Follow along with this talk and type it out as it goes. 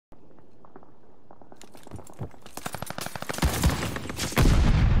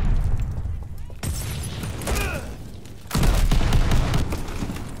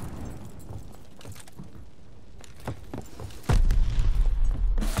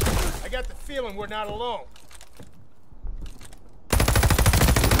got the feeling we're not alone.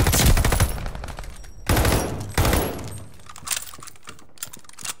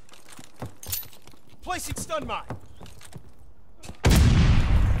 Placing stun mine. New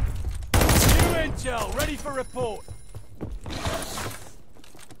intel, ready for report.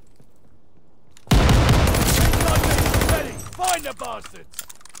 Ready, find the bastards.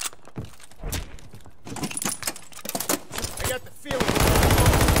 I got the feeling we're not alone.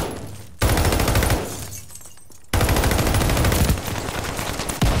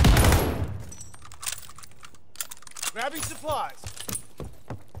 Grabbing supplies.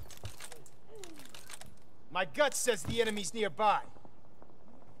 My gut says the enemy's nearby.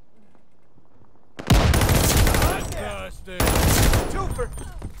 Fantastic. Twofer.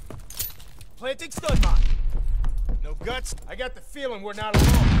 Planting stun mine. No guts. I got the feeling we're not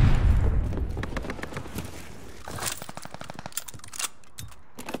alone.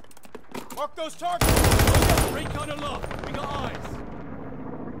 Mark those targets. Recon aloft. We got eyes.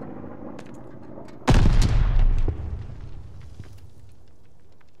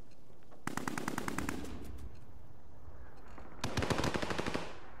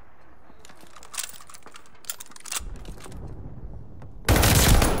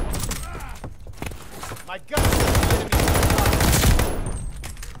 My gut says the enemy's nearby.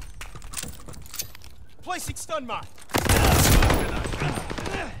 Placing stun mine.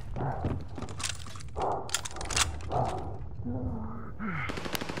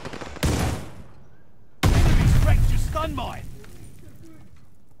 Enemy's wrecked your stun mine.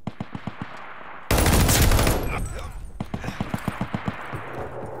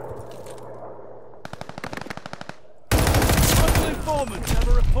 Local informants have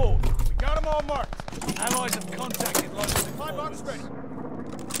a report. We got them all marked. Allies have contacted local Supply box informants. ready.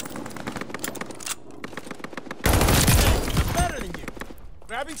 I'm better than you.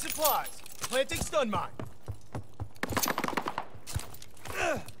 Grabbing supplies. Planting stun mine.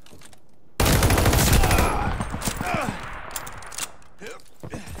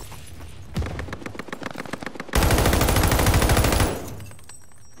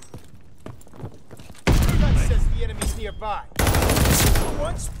 Gut says the enemy's nearby. For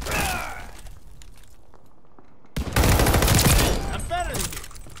once. I'm better than you.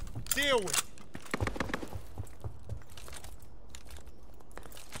 Deal with it.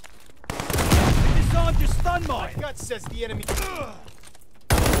 Disarmed your stun mine. Gut says the enemy.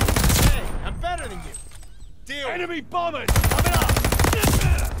 Hey, I'm better than you. Deal with it. Enemy bombers coming up.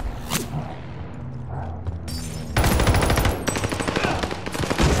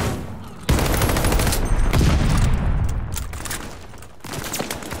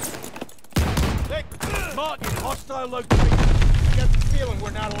 Marking hostile location. I got the feeling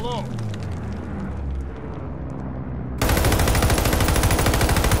we're not alone.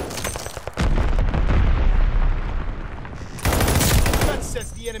 Gut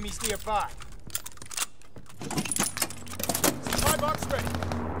says the enemy's nearby. Supply box ready.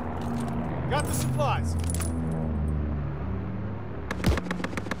 Got the supplies.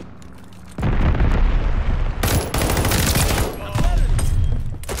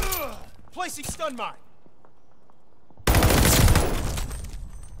 Placing stun mine.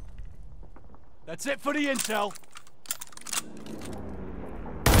 That's it for the intel.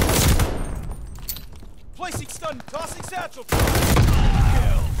 Placing stun. Tossing satchel.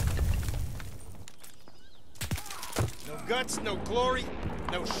 No guts, no glory,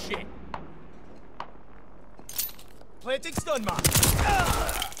 no shit. Planting stun mine.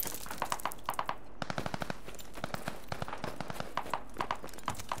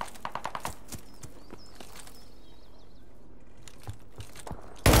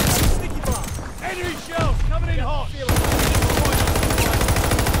 Sticky bomb. Enemy shells coming in hot.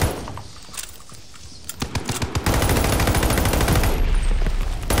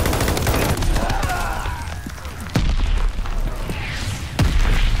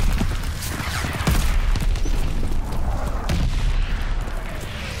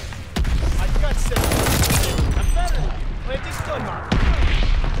 My gut says I'm better than you. Planting stun mine.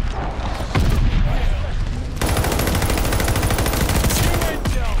 New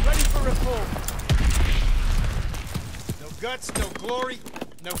intel, ready for report. No guts, no glory,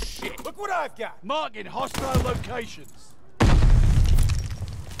 no shit. Look what I've got. Marking hostile locations.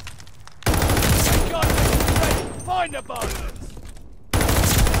 Got ready. Find the bastards.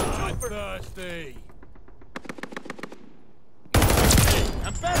 I'm thirsty.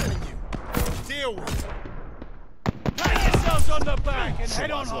 I'm better than you. Deal with it. Pat yourselves on the back and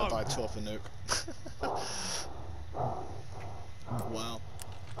head on Someone's home. gonna die to off a nuke. Wow.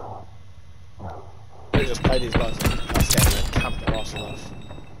 Just play these guys. That's it. Camp their arse off.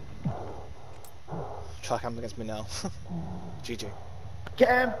 try to camp against me now. GG.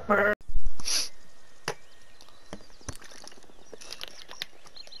 Camper!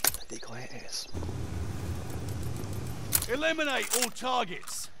 Decoy it is. Eliminate all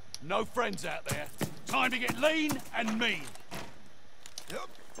targets. No friends out there. Time to get lean and mean.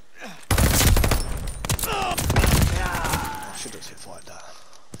 I should have hit fight that.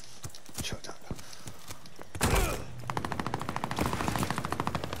 Choke down.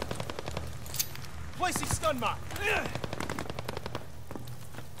 Placing stun mine.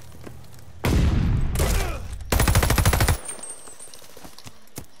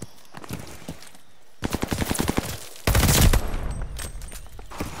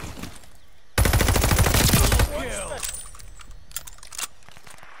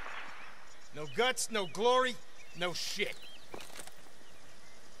 No guts, no glory, no shit.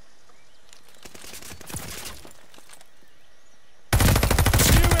 New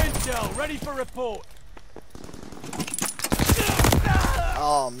intel, ready for report.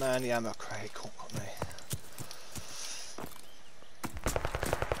 Oh man, the ammo crate caught me.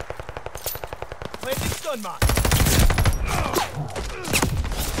 Planting stun mine.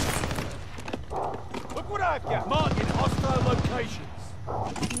 Look what I've got. Marking hostile locations.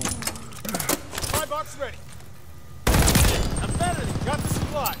 My box ready. I'm better than got the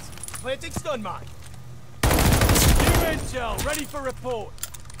supplies. Planting stun mine. New intel, ready for report.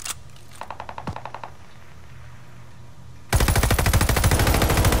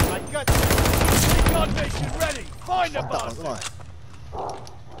 I got Recon mission ready. Find the Fuck that one, bastard.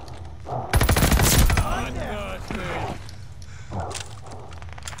 didn't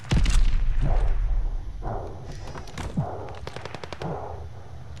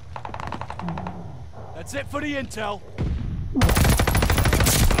That's it for the intel.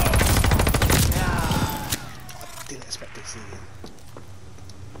 I didn't expect to see him.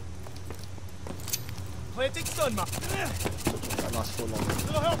 planting stun mine. That nice full on.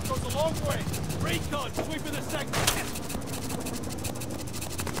 Little help goes a long way. Recon sweeping the sector.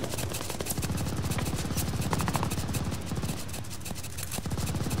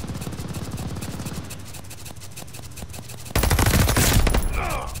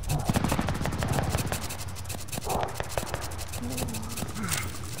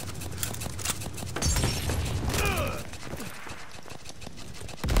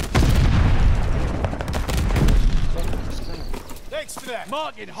 Thanks for that.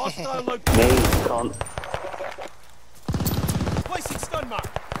 Marking hostile location. Placing stun mine.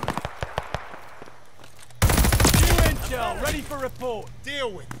 New intel, ready for report.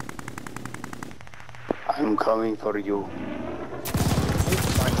 Deal with. I'm coming for you.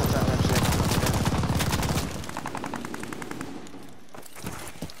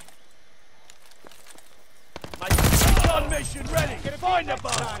 My Gun mission ready. Find the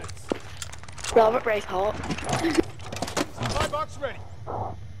bastards. Robert Braveheart. supply box ready.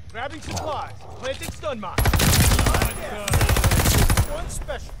 Grabbing supplies. Planting stun mine. One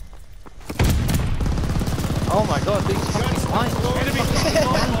special. Oh my god, these fucking mines.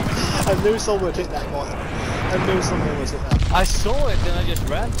 I knew someone would hit that mine. I knew someone was hit that. I saw it and I just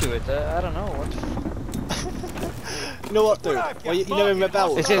ran to it. I don't know what. You know what, dude? Well, you know in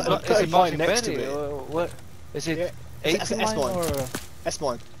Rebel, Is it? put Is a it mine Martin next to Berry? it. What? Is it? Yeah. Eight S mine mine. or? S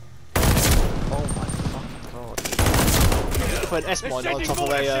mine. Oh my fucking god. Put an S mine on sending top of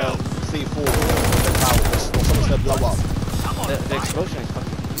more a shells. C4 or someone's gonna blow up. The explosion is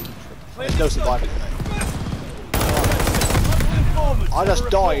fucking huge. There's no surviving, mate. I just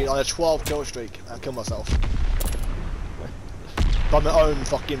died on a 12 kill streak and I killed myself. By my own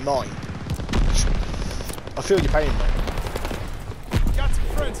fucking mine. I feel your pain, mate. Got some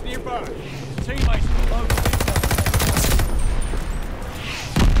friends nearby. Teammates below.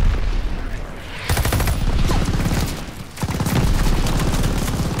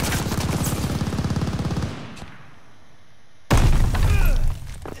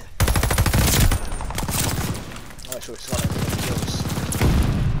 I'm not sure it's got any kills.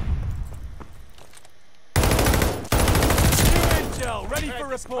 New intel, ready for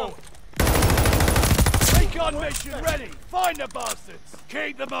report. Recon mission ready. Find the bastards.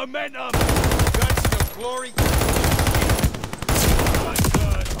 Keep the momentum. Guts, no glory.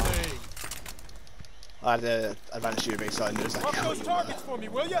 I had an advantage UV, so I knew exactly Mark how those you targets for me,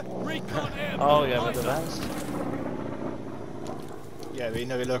 will ya? Recon air. Oh yeah, with advanced. Yeah, we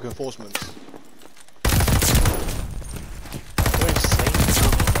know your local enforcements. They're insane.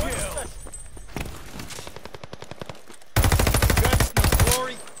 Guts, no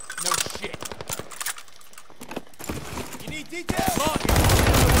glory, no shit. You need details? Marking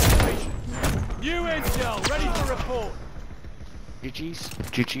hostile location. New intel, ready for report. You GG's.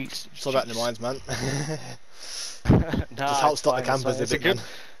 GG's. It's all about the minds, man. Nah, Just help it's stop the fine, campers it's a fine. bit,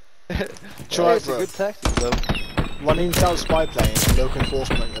 It's man. a good. Try, It's a bro. good tactic though. Run intel spy plane and local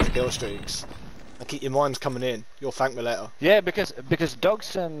enforcement as kill streaks. And keep your minds coming in. You'll thank me later. Yeah, because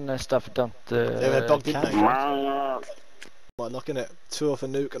dogs and stuff don't. They had a dog, didn't count, they? right? By knocking it 2 off a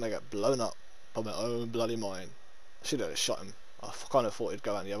nuke and I get blown up by my own bloody mind. I should have shot him. I kind of thought he'd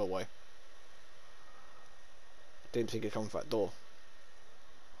go out the other way. Didn't think he'd come for that door.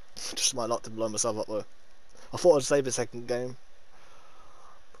 Just my luck to blow myself up though. I thought I'd save the second game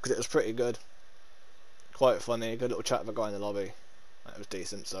because it was pretty good. Quite funny, good little chat with a guy in the lobby. It was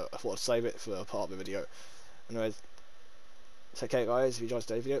decent, so I thought I'd save it for a part of the video. Anyways, it's okay guys, if you enjoyed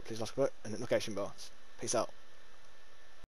today's video, please like, subscribe and hit the notification bell. Peace out.